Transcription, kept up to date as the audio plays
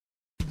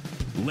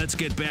let's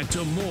get back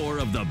to more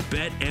of the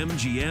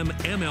BetMGM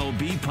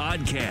MLB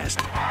podcast.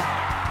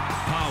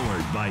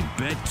 Powered by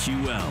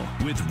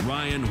BetQL with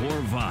Ryan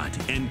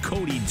Horvat and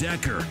Cody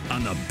Decker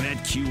on the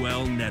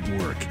BetQL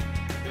network.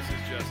 This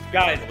is just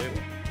guys.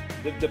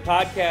 The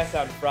podcast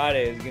on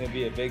Friday is going to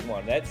be a big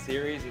one. That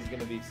series is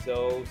going to be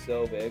so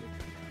big.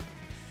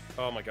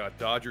 Oh my God,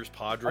 Dodgers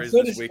Padres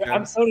this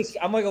weekend.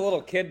 I'm like a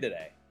little kid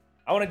today.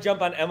 I want to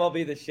jump on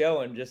MLB The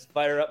Show and just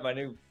fire up my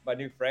new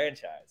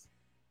franchise.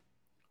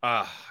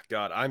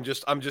 God, I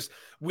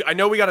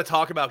know we got to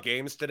talk about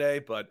games today,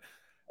 but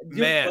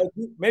man,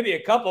 like, maybe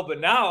a couple, but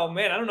now,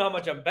 man, I don't know how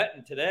much I'm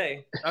betting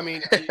today. I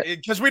mean,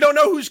 because we don't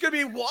know who's going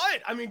to be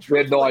what. I mean, we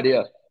had no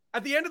idea.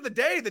 At the end of the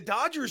day, the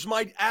Dodgers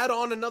might add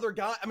on another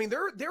guy. I mean,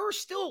 there are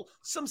still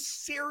some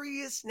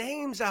serious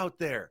names out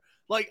there.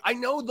 Like, I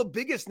know the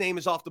biggest name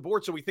is off the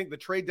board, so we think the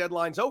trade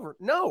deadline's over.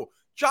 No,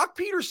 Jock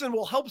Peterson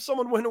will help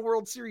someone win a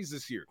World Series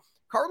this year.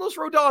 Carlos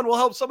Rodon will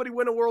help somebody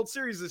win a World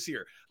Series this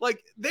year.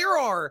 Like, there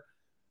are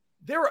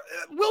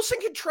Wilson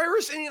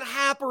Contreras and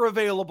Happ are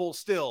available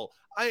still.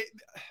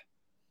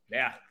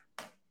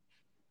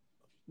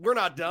 We're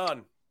not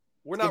done.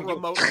 We're not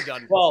remotely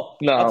done. Well,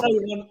 no.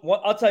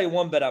 I'll tell you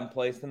one bet I'm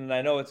placing, and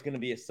I know it's going to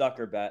be a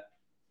sucker bet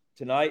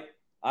tonight.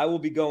 I will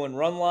be going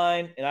run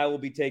line, and I will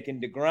be taking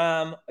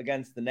DeGrom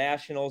against the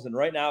Nationals. And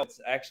right now,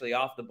 it's actually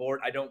off the board.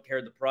 I don't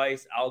care the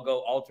price. I'll go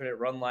alternate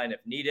run line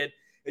if needed.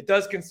 It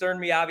does concern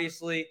me,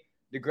 obviously.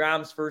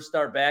 DeGrom's first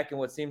start back in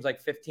what seems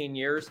like 15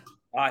 years.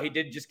 He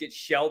did just get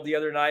shelled the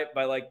other night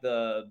by like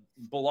the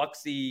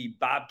Biloxi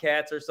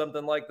Bobcats or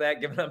something like that,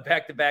 giving them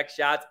back-to-back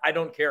shots. I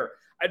don't care.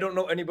 I don't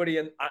know anybody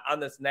on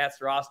this Nats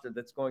roster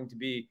that's going to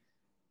be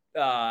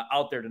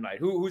out there tonight.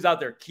 Who's out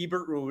there?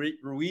 Keibert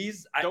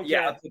Ruiz? I'll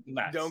take the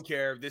Mets. Don't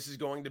care. This is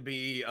going to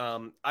be. I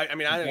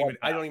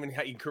don't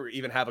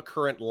even have a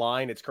current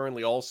line. It's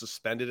currently all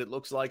suspended. It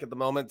looks like at the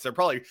moment. So they're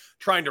probably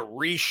trying to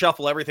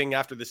reshuffle everything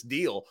after this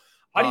deal.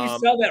 How do you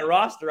sell that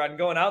roster on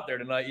going out there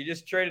tonight? You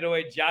just traded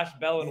away Josh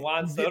Bell and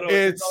Juan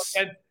Soto.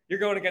 You're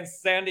going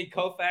against Sandy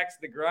Koufax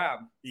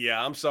DeGrom.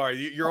 Yeah, I'm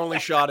sorry. Your only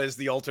shot is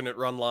the alternate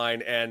run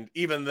line, and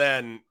even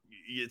then,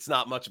 it's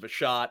not much of a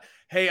shot.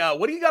 Hey,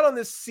 what do you got on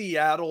this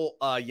Seattle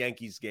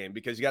Yankees game?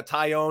 Because you got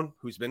Tyone,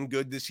 who's been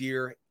good this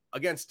year,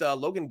 against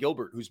Logan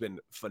Gilbert, who's been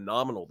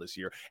phenomenal this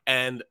year.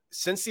 And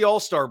since the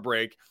All-Star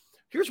break,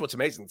 here's what's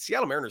amazing. The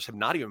Seattle Mariners have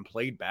not even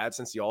played bad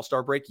since the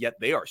All-Star break, yet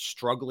they are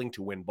struggling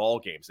to win ball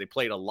games. They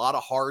played a lot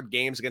of hard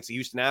games against the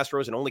Houston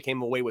Astros and only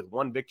came away with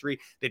one victory.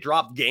 They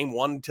dropped game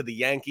one to the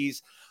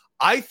Yankees.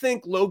 I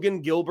think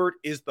Logan Gilbert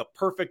is the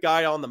perfect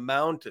guy on the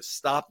mound to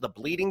stop the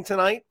bleeding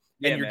tonight.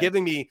 And you're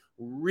giving me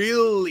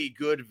really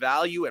good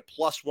value at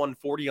plus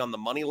 140 on the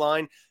money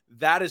line.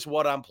 That is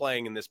what I'm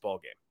playing in this ball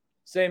game.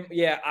 Same.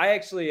 Yeah, I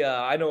actually,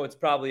 I know it's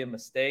probably a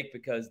mistake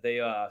because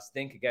they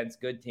stink against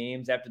good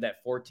teams. After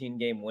that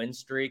 14-game win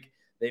streak,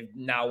 they've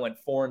now went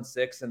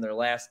 4-6 in their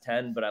last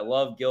 10. But I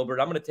love Gilbert.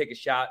 I'm going to take a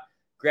shot,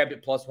 grabbed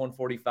it plus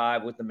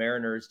 145 with the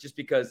Mariners just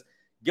because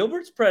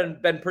Gilbert's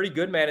been pretty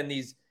good, man, in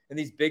these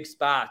big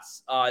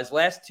spots. His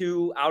last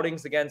two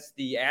outings against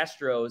the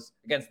Astros,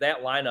 against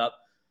that lineup,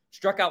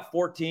 struck out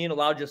 14,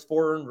 allowed just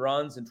 4 earned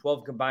runs and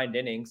 12 combined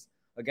innings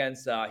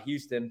against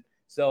Houston.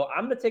 So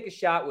I'm going to take a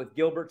shot with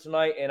Gilbert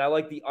tonight, and I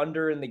like the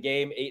under in the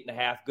game,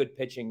 8.5, good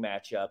pitching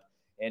matchup.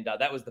 And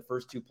that was the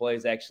first two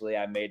plays, actually,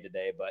 I made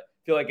today. But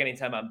I feel like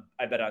anytime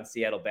I bet on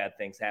Seattle, bad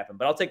things happen.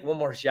 But I'll take one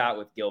more shot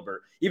with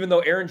Gilbert. Even though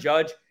Aaron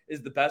Judge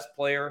is the best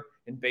player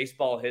in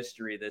baseball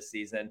history this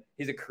season,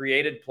 he's a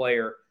created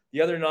player.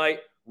 The other night,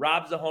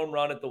 robs a home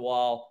run at the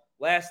wall.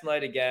 Last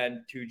night,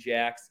 again, 2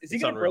 jacks. Is he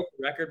going to break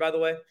the record, by the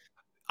way?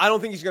 I don't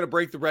think he's going to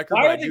break the record.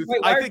 I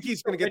think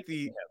he's going to get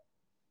the –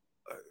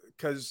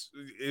 because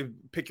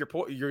pick your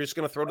point. You're just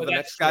going to throw to the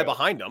next guy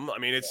behind him. I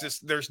mean, it's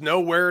just there's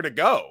nowhere to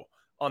go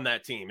on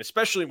that team,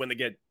 especially when they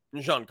get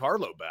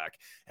Giancarlo back.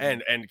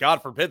 And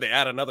God forbid they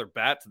add another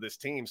bat to this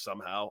team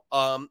somehow.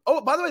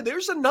 Oh, by the way,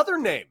 there's another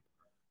name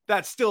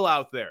that's still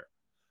out there.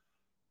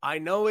 I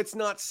know it's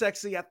not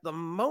sexy at the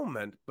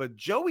moment, but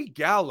Joey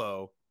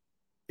Gallo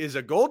is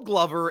a Gold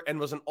Glover and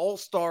was an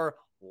All-Star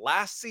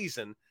last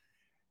season,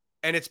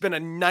 and it's been a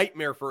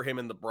nightmare for him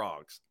in the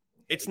Bronx.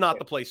 It's not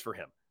the place for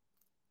him.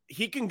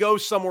 He can go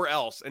somewhere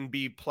else and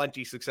be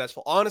plenty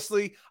successful.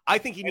 Honestly, I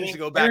think he needs to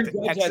go back to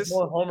Texas. He has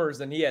more homers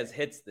than he has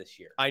hits this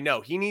year. I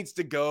know. He needs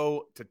to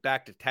go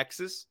back to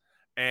Texas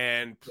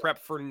and prep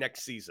for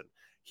next season.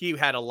 He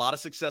had a lot of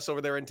success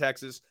over there in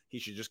Texas. He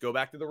should just go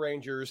back to the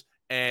Rangers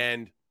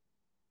and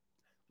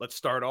let's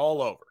start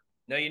all over.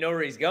 No, you know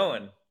where he's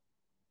going.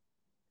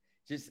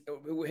 Just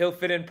he'll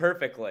fit in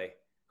perfectly.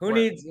 Who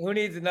needs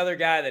another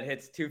guy that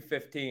hits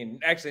 215?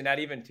 Actually, not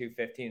even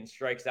 215,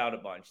 strikes out a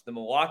bunch. The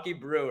Milwaukee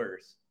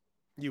Brewers.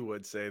 You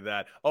would say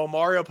that. Oh,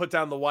 Mario put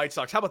down the White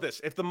Sox. How about this?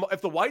 If the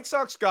White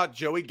Sox got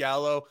Joey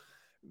Gallo,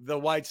 the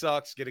White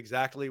Sox get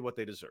exactly what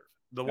they deserve.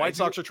 The White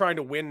Sox are trying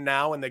to win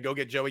now, and they go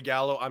get Joey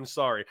Gallo. I'm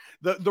sorry.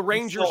 The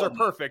Rangers are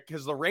perfect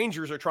because the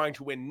Rangers are trying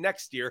to win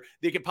next year.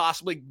 They could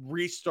possibly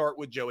restart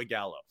with Joey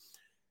Gallo.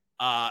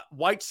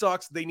 White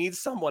Sox, they need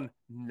someone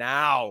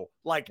now.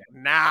 Like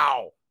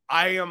now.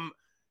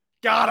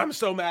 I'm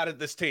so mad at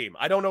this team.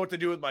 I don't know what to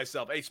do with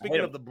myself. Hey, speaking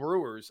of the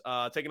Brewers,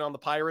 taking on the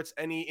Pirates,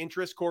 any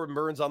interest? Corbin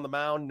Burns on the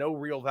mound, no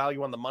real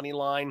value on the money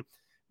line.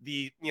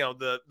 The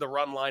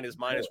run line is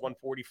minus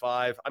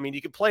 145. I mean,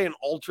 you could play an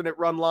alternate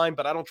run line,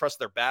 but I don't trust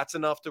their bats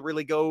enough to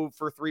really go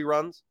for 3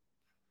 runs.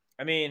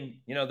 I mean,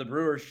 the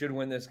Brewers should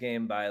win this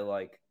game by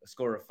like a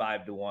score of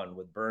 5-1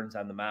 with Burns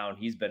on the mound.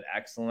 He's been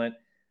excellent.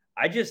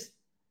 I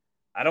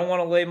don't want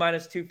to lay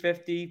minus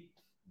 250.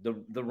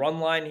 The run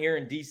line here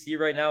in DC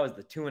right now is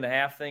the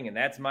 2.5 thing, and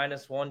that's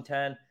minus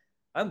 110.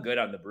 I'm good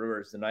on the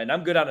Brewers tonight, and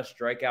I'm good on a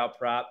strikeout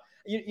prop.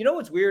 You know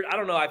what's weird? I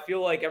don't know. I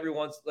feel like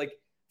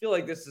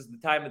this is the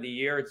time of the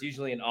year. It's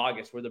usually in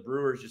August where the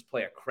Brewers just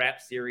play a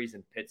crap series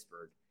in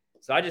Pittsburgh.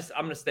 So I'm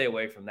going to stay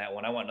away from that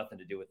one. I want nothing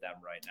to do with them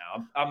right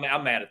now.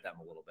 I'm mad at them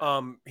a little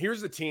bit.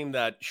 Here's a team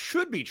that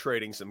should be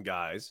trading some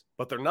guys,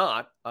 but they're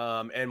not.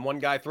 And one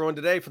guy throwing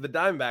today for the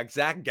Diamondbacks,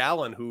 Zach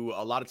Gallen, who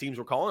a lot of teams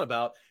were calling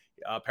about.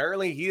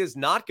 Apparently, he is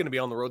not going to be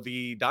on the road.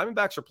 The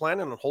Diamondbacks are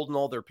planning on holding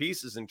all their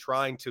pieces and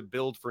trying to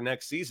build for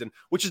next season,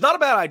 which is not a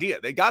bad idea.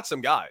 They got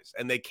some guys,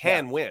 and they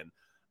can win.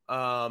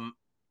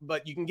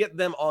 But you can get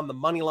them on the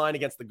money line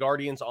against the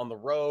Guardians on the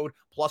road,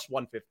 plus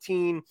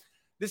 115.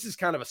 This is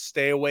kind of a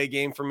stay away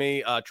game for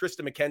me.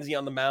 Tristan McKenzie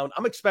on the mound.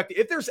 I'm expecting,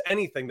 if there's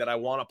anything that I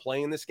want to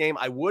play in this game,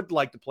 I would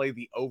like to play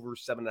the over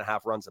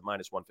 7.5 runs at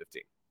minus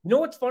 115. You know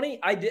what's funny?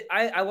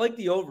 I like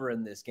the over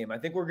in this game. I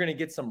think we're going to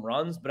get some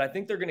runs, but I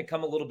think they're going to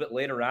come a little bit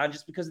later on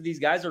just because these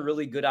guys are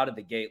really good out of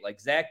the gate. Like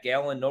Zach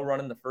Gallen, no run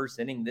in the first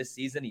inning this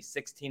season. He's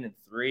 16-3.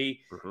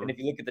 Mm-hmm. And if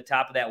you look at the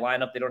top of that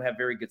lineup, they don't have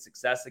very good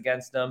success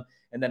against them.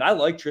 And then I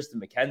like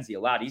Tristan McKenzie a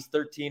lot. He's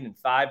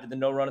 13-5 to the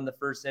no run in the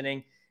first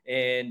inning.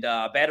 And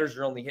batters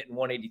are only hitting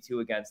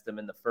 182 against them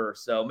in the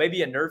first. So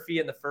maybe a nerfy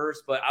in the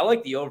first, but I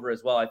like the over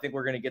as well. I think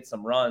we're going to get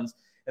some runs.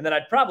 And then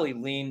I'd probably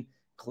lean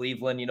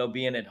Cleveland,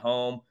 being at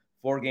home,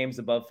 4 games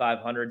above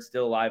 500,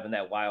 still alive in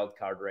that wild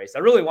card race. I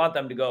really want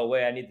them to go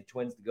away. I need the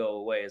Twins to go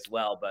away as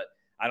well, but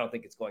I don't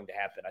think it's going to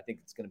happen. I think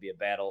it's going to be a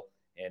battle,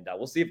 and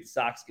we'll see if the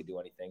Sox could do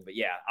anything. But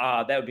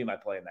yeah, that would be my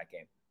play in that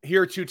game.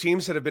 Here are 2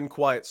 teams that have been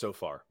quiet so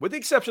far, with the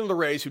exception of the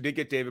Rays, who did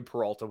get David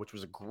Peralta, which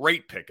was a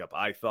great pickup,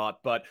 I thought.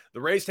 But the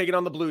Rays taking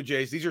on the Blue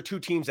Jays. These are 2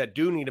 teams that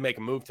do need to make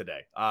a move today.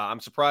 I'm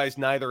surprised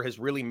neither has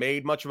really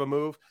made much of a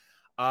move.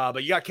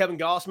 But you got Kevin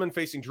Gausman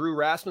facing Drew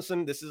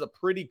Rasmussen. This is a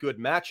pretty good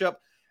matchup.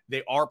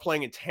 They are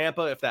playing in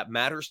Tampa, if that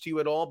matters to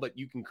you at all. But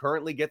you can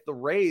currently get the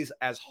Rays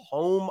as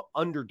home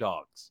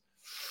underdogs.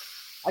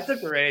 I took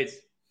the Rays.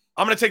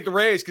 I'm going to take the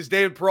Rays because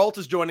David Peralta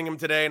is joining him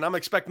today, and I'm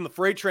expecting the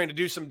freight train to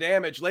do some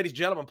damage. Ladies and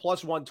gentlemen,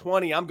 plus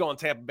 120. I'm going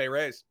Tampa Bay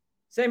Rays.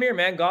 Same here,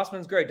 man.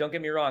 Gausman's great. Don't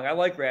get me wrong. I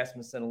like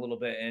Rasmussen a little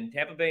bit, and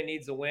Tampa Bay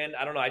needs a win.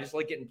 I don't know. I just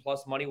like getting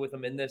plus money with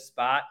them in this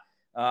spot.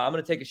 I'm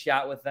going to take a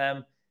shot with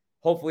them.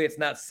 Hopefully it's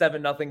not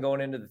 7-0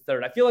 going into the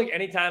third. I feel like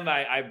anytime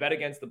I bet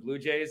against the Blue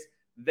Jays,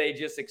 they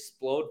just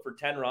explode for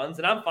 10 runs,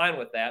 and I'm fine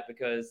with that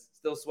because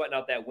still sweating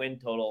out that win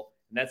total.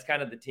 And that's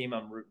kind of the team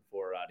I'm rooting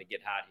for to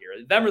get hot here.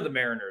 Them or the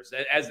Mariners,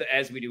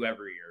 as we do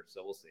every year.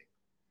 So we'll see.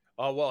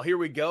 Oh, well, here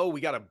we go. We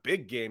got a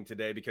big game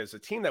today because a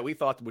team that we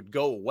thought would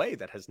go away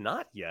that has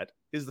not yet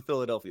is the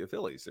Philadelphia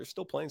Phillies. They're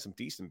still playing some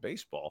decent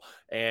baseball.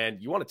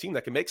 And you want a team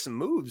that can make some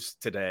moves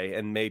today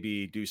and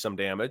maybe do some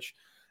damage.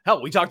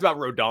 Hell, we talked about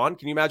Rodon.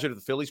 Can you imagine if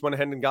the Phillies went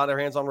ahead and got their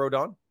hands on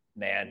Rodon?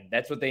 Man,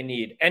 that's what they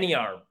need. Any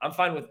arm. I'm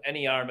fine with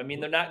any arm. I mean,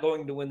 they're not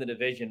going to win the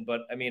division,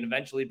 but, I mean,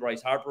 eventually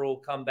Bryce Harper will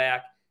come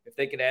back. If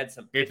they could add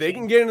some pitching, if they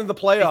can get into the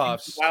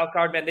playoffs, wild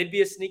card, man, they'd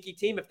be a sneaky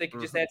team if they could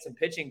just add some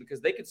pitching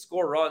because they could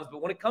score runs.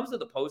 But when it comes to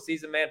the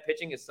postseason, man,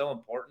 pitching is so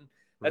important.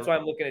 That's why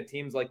I'm looking at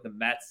teams like the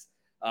Mets,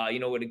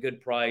 with a good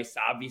price,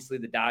 obviously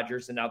the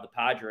Dodgers and now the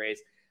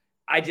Padres.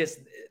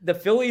 The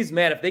Phillies,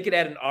 man, if they could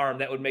add an arm,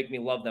 that would make me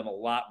love them a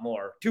lot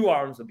more. 2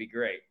 arms would be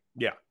great.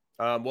 Yeah.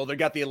 Well, they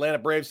got the Atlanta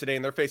Braves today,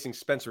 and they're facing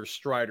Spencer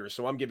Strider.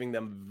 So I'm giving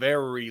them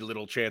very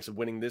little chance of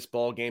winning this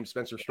ball game.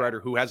 Spencer Strider,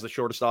 who has the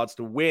shortest odds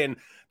to win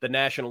the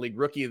National League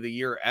Rookie of the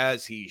Year,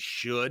 as he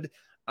should.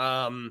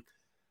 I'm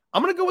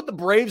going to go with the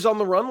Braves on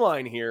the run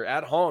line here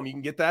at home. You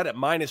can get that at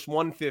minus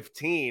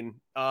 115.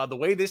 The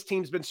way this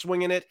team's been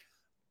swinging it,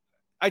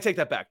 I take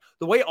that back.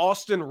 The way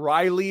Austin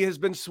Riley has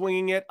been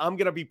swinging it, I'm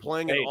going to be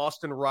playing an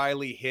Austin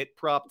Riley hit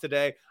prop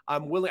today. I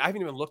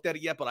haven't even looked at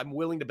it yet, but I'm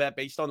willing to bet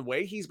based on the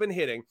way he's been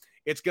hitting,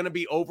 it's going to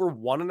be over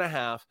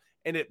 1.5,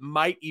 and it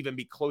might even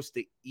be close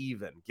to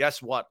even.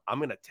 Guess what? I'm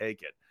going to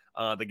take it.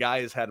 The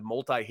guy has had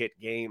multi-hit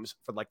games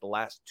for like the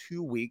last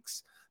 2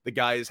 weeks. The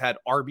guy has had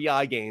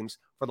RBI games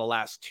for the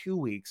last 2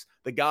 weeks.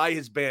 The guy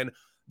has been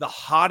the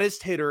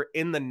hottest hitter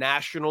in the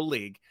National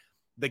League.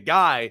 The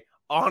guy,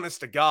 honest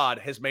to God,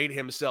 has made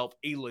himself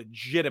a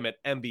legitimate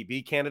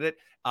MVP candidate.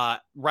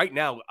 Right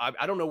now,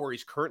 I don't know where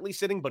he's currently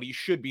sitting, but he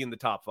should be in the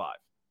top 5.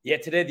 Yeah,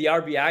 today the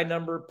RBI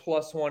number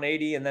plus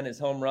 180, and then his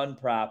home run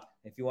prop,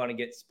 if you want to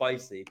get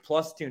spicy,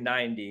 plus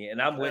 290. And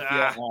I'm with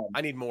you.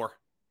 I need more.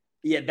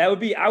 Yeah,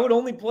 I would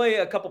only play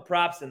a couple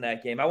props in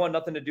that game. I want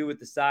nothing to do with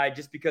the side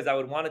just because I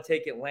would want to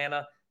take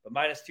Atlanta, but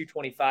minus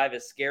 225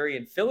 is scary.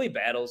 And Philly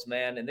battles,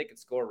 man, and they could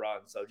score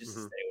runs. So just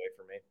stay away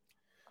from me.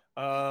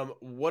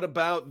 What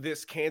about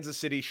this Kansas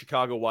City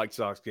Chicago White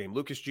Sox game?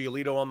 Lucas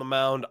Giolito on the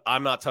mound.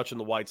 I'm not touching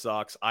the White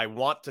Sox. I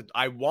want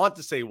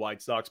to say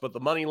White Sox, but the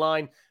money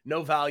line,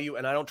 no value,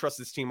 and I don't trust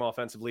this team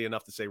offensively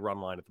enough to say run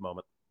line at the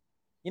moment.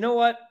 You know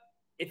what?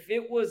 If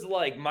it was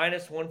like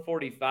minus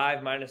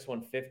 145, minus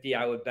 150,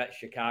 I would bet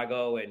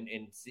Chicago, and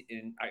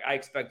I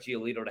expect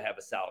Giolito to have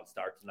a solid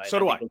start tonight. So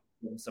do I.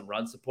 Some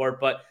run support,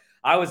 but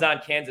I was on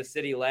Kansas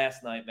City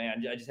last night,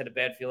 man. I just had a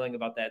bad feeling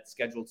about that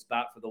scheduled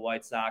spot for the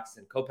White Sox,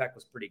 and Kopech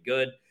was pretty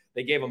good.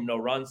 They gave him no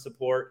run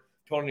support.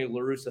 Tony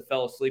La Russa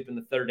fell asleep in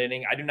the third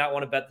inning. I do not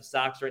want to bet the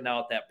Sox right now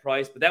at that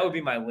price, but that would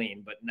be my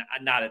lean, but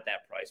not at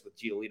that price with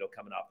Giolito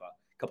coming off a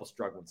couple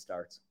struggling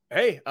starts.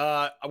 Hey,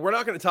 we're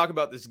not going to talk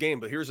about this game,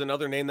 but here's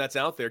another name that's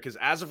out there because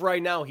as of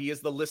right now, he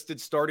is the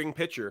listed starting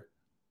pitcher,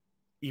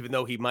 even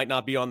though he might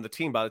not be on the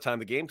team by the time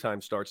the game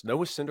time starts.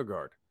 Noah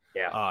Syndergaard.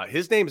 Yeah.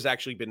 His name has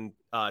actually been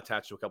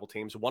attached to a couple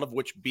teams, one of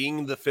which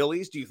being the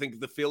Phillies. Do you think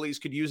the Phillies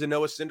could use a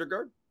Noah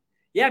Syndergaard?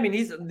 Yeah, I mean,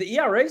 the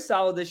ERA is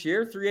solid this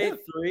year, 3.83.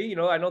 Yeah. You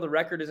know, I know the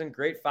record isn't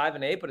great,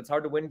 5-8, but it's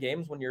hard to win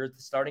games when you're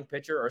the starting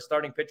pitcher or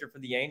starting pitcher for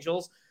the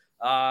Angels.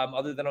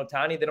 Other than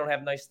Ohtani, they don't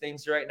have nice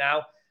things right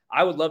now.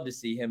 I would love to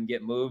see him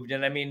get moved.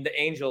 And I mean, the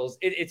Angels,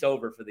 it's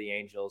over for the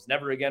Angels.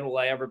 Never again will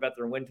I ever bet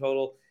their win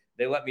total.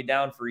 They let me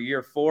down for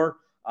year 4.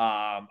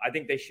 I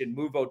think they should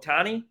move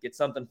Ohtani, get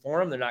something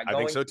for him. They're not going. I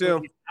think so too.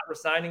 He's not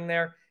resigning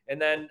there.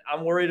 And then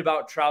I'm worried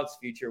about Trout's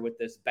future with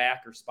this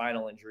back or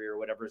spinal injury or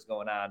whatever is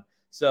going on.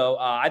 So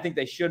I think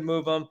they should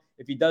move him.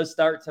 If he does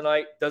start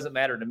tonight, doesn't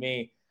matter to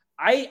me.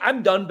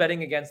 I'm done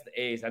betting against the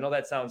A's. I know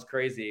that sounds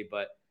crazy,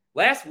 but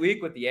last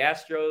week with the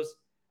Astros,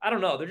 I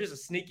don't know. They're just a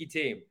sneaky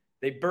team.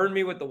 They burned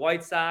me with the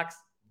White Sox.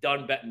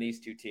 Done betting these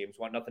two teams.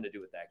 Want nothing to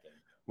do with that game.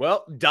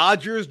 Well,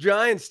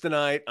 Dodgers-Giants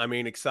tonight. I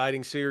mean,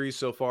 exciting series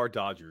so far.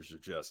 Dodgers are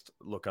just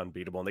look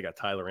unbeatable, and they got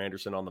Tyler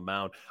Anderson on the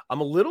mound. I'm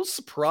a little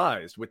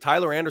surprised with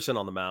Tyler Anderson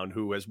on the mound,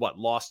 who has,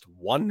 lost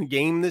 1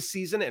 game this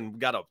season and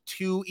got a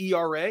 2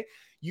 ERA.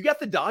 You got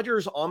the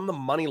Dodgers on the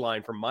money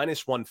line for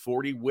minus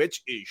 140,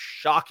 which is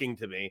shocking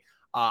to me.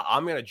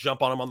 I'm going to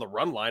jump on them on the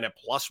run line at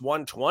plus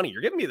 120.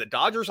 You're giving me the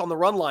Dodgers on the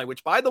run line,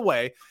 which, by the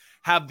way,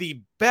 have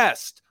the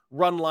best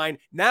run line.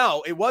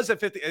 Now, it was at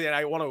 50, and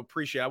I want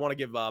to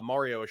give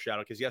Mario a shout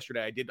out because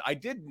yesterday I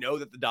did know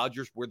that the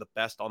Dodgers were the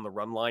best on the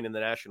run line in the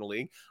National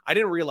League. I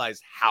didn't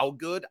realize how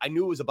good. I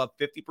knew it was above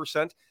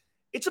 50%.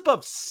 It's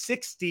above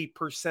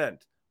 60%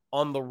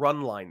 on the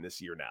run line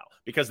this year now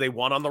because they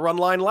won on the run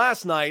line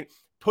last night,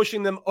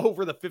 pushing them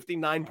over the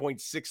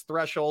 59.6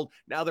 threshold.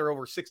 Now they're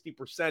over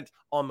 60%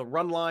 on the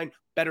run line,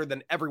 better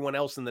than everyone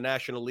else in the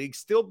National League,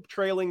 still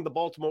trailing the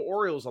Baltimore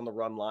Orioles on the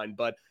run line,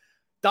 but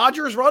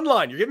Dodgers run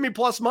line. You're giving me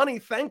plus money.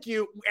 Thank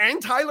you.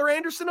 And Tyler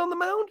Anderson on the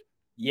mound?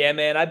 Yeah,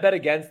 man. I bet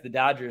against the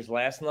Dodgers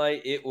last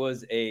night. It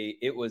was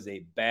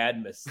a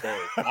bad mistake.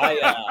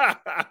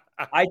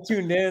 I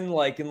tuned in in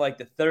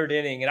the third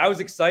inning, and I was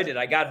excited.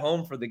 I got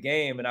home for the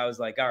game, and I was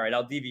like, all right,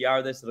 I'll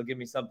DVR this. It'll give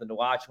me something to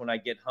watch when I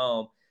get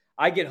home.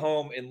 I get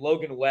home, and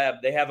Logan Webb,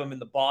 they have him in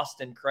the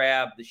Boston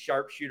Crab, the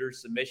sharpshooter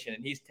submission,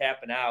 and he's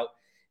tapping out.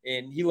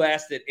 And he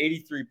lasted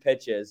 83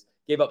 pitches,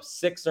 gave up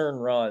 6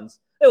 earned runs.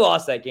 They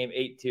lost that game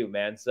 8-2,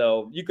 man.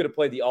 So you could have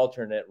played the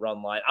alternate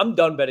run line. I'm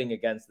done betting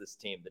against this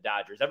team, the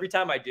Dodgers. Every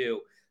time I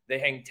do, they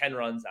hang 10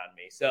 runs on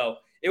me. So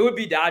it would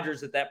be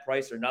Dodgers at that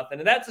price or nothing.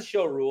 And that's a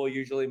show rule,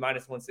 usually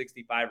minus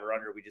 165 or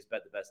under. We just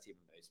bet the best team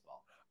in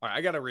baseball. All right,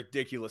 I got a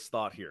ridiculous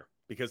thought here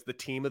because the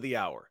team of the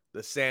hour,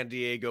 the San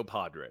Diego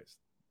Padres,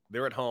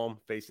 they're at home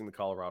facing the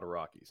Colorado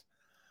Rockies.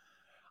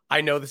 I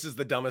know this is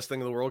the dumbest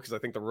thing in the world because I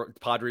think the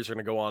Padres are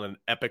going to go on an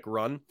epic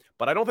run,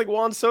 but I don't think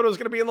Juan Soto is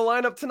going to be in the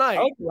lineup tonight.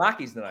 I like the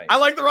Rockies tonight. I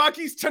like the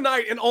Rockies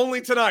tonight and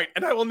only tonight,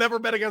 and I will never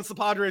bet against the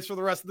Padres for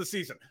the rest of the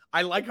season.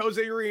 I like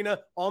Jose Urena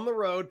on the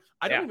road.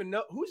 I don't even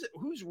know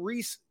who's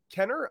Reese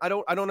Kenner. I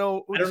don't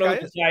know who this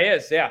guy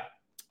is. Yeah.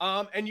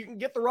 And you can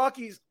get the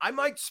Rockies. I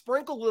might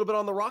sprinkle a little bit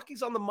on the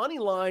Rockies on the money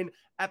line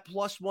at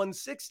plus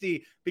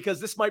 160 because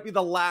this might be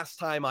the last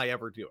time I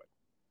ever do it.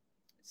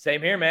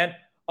 Same here, man.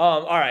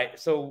 All right.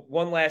 So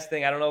one last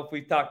thing. I don't know if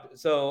we've talked.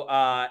 So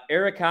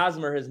Eric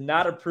Hosmer has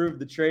not approved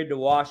the trade to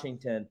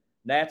Washington.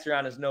 Nats are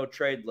on his no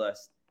trade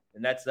list,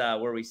 and that's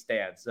where we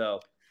stand. So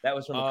that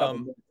was from a couple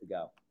minutes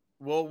ago.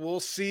 Well,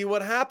 we'll see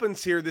what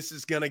happens here. This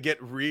is going to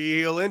get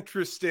real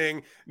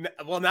interesting.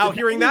 Well, now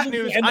hearing that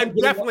news, I'm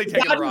definitely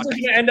taking the Rockies. Dodgers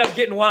are going to end up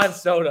getting Juan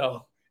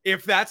Soto.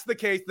 If that's the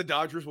case, the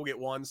Dodgers will get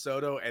Juan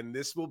Soto, and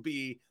this will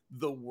be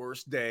the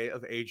worst day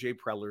of AJ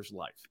Preller's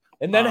life.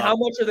 And then how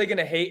much are they going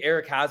to hate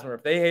Eric Hosmer?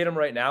 If they hate him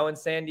right now in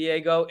San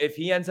Diego, if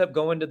he ends up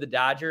going to the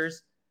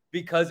Dodgers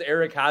because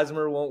Eric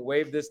Hosmer won't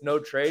waive this no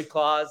trade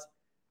clause,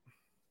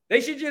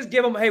 they should just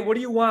give him, hey, what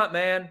do you want,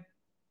 man?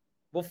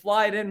 We'll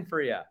fly it in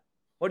for you.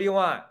 What do you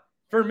want?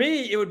 For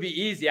me, it would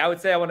be easy. I would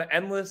say I want an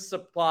endless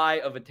supply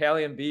of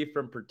Italian beef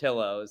from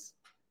Portillo's.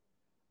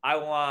 I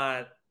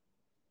want,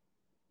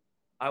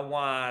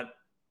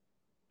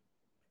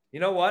 you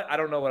know what? I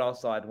don't know what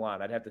else I'd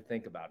want. I'd have to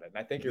think about it. And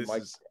I think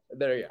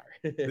there you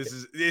are.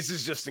 This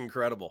is just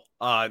incredible.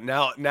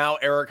 Now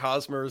Eric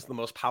Hosmer is the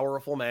most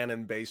powerful man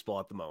in baseball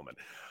at the moment.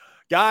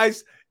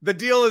 Guys, the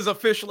deal is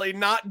officially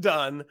not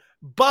done,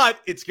 but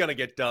it's going to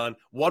get done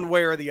one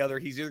way or the other.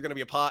 He's either going to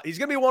be he's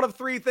going to be one of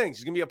three things.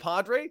 He's going to be a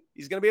Padre,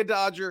 he's going to be a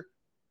Dodger,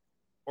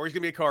 or he's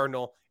going to be a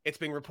Cardinal. It's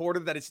being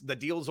reported that the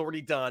deal is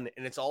already done,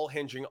 and it's all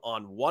hinging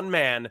on one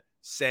man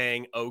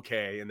saying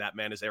okay, and that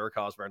man is Eric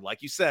Hosmer.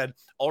 Like you said,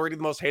 already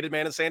the most hated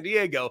man in San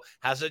Diego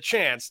has a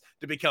chance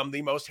to become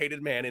the most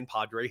hated man in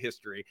Padre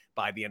history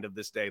by the end of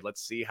this day.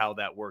 Let's see how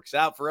that works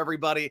out for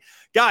everybody.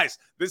 Guys,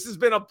 this has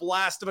been a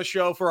blast of a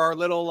show for our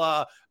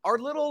little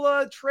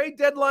trade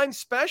deadline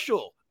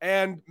special,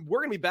 and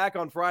we're going to be back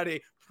on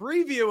Friday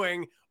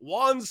previewing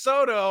Juan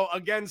Soto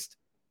against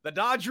the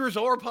Dodgers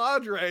or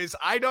Padres.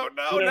 I don't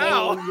know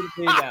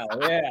now.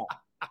 Yeah.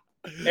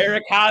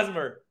 Eric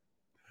Hosmer.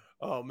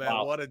 Oh, man,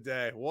 wow. What a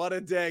day. What a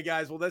day,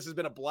 guys. Well, this has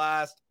been a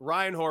blast.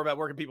 Ryan Horvat,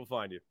 where can people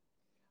find you?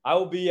 I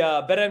will be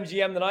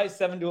BetMGM tonight,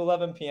 7 to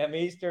 11 p.m.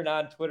 Eastern,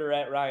 on Twitter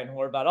at Ryan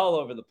Horvat, all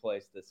over the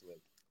place this week.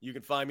 You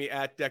can find me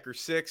at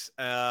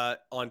Decker6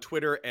 on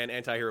Twitter and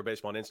Antihero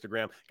Baseball on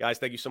Instagram. Guys,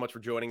 thank you so much for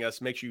joining us.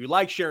 Make sure you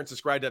like, share, and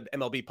subscribe to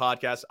MLB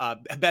Podcast,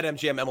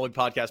 BetMGM MLB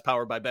Podcast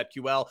powered by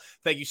BetQL.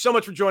 Thank you so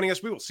much for joining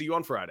us. We will see you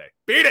on Friday.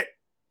 Beat it!